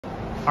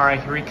All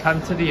right, here we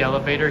come to the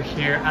elevator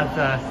here at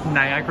the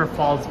Niagara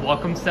Falls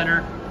Welcome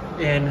Center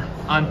in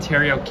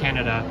Ontario,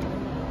 Canada.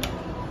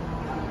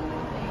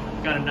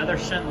 Got another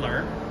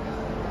Schindler.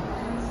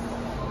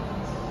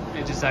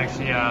 It just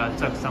actually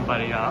took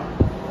somebody up.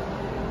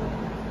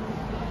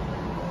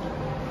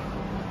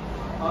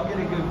 I'll get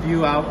a good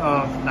view out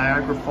of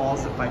Niagara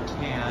Falls if I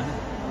can.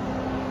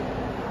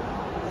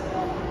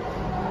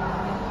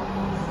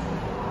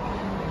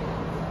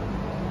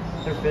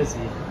 They're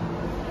busy.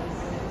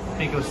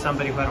 I think it was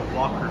somebody who had a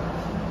walker.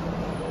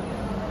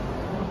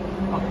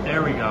 Oh,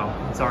 there we go.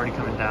 It's already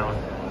coming down.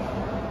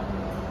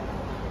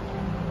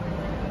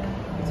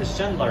 It's a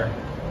Schindler.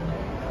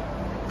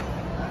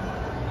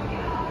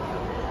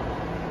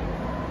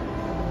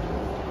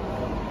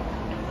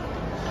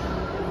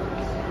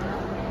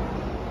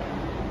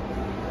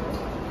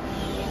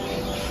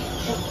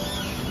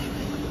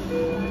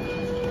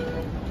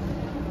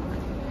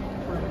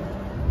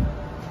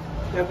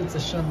 Yep, it's a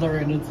Schindler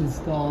and it's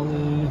installed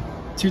in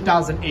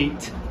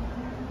 2008.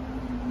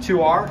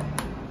 2R.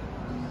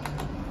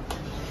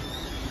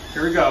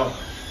 Here we go.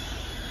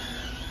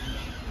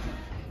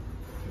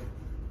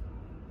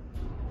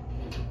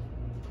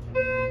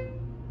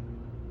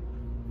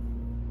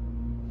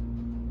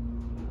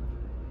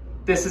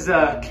 This is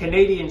a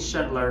Canadian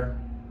Schindler.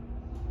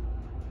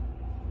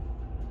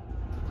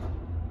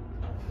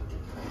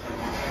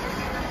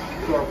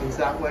 Door opens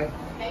that way.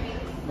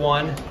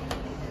 One.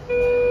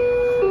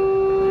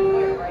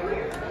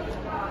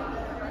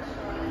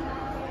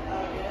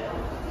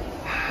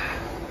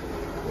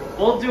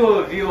 We'll do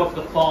a view of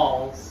the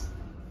falls.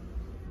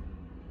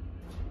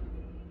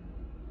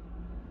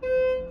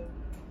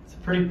 It's a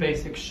pretty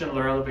basic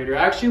Schindler elevator.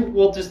 Actually,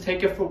 we'll just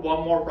take it for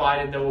one more ride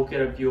and then we'll get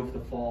a view of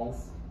the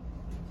falls.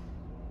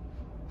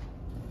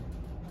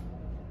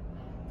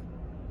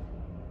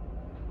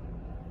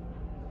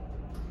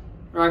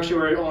 Or actually,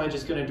 we're only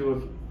just gonna do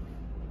a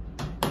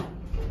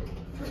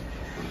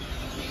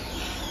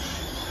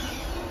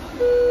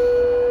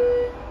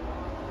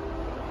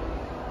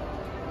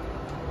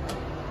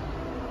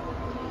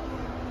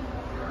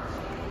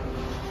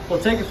We'll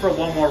take it for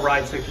one more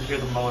ride so you can hear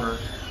the motor.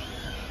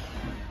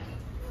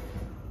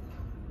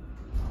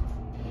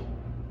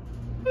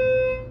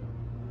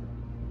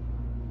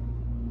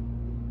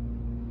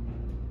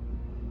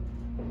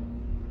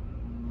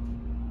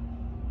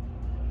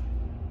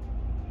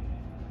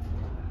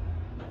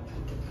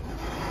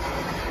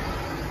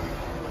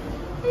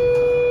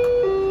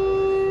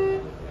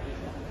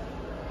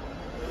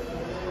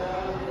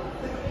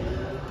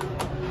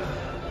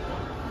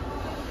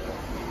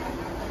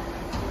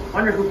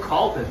 I wonder who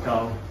called it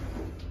though.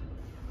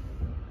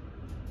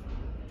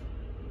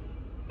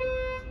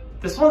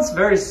 This one's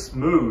very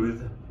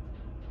smooth.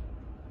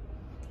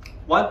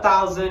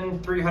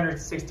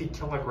 1,360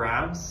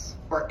 kilograms,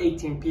 or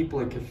 18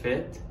 people it could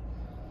fit.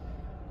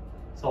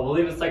 So I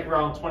believe it's like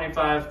around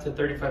 25 to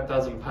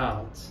 35,000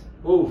 pounds.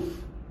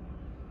 Oof.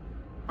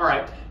 All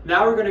right,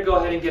 now we're gonna go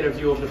ahead and get a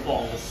view of the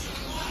falls.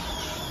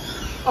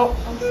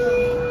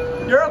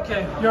 Oh, you're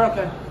okay, you're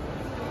okay.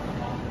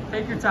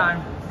 Take your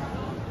time.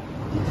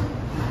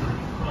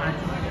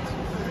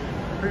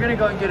 We're gonna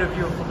go and get a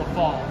view of the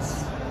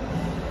falls.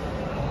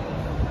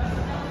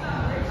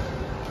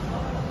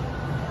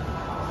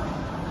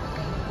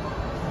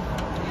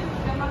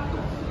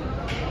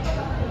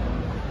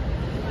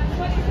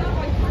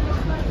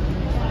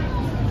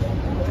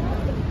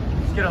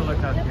 Let's get a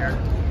look out here.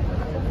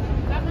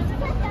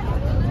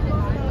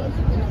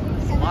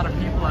 There's a lot of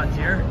people out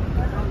here.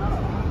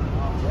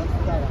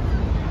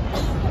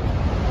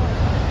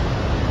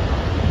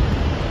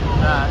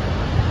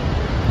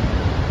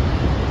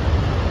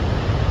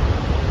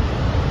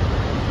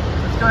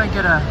 Go ahead and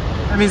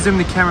get let me zoom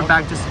the camera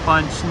back just a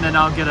bunch and then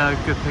I'll get a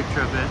good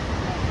picture of it.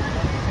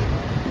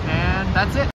 And that's it.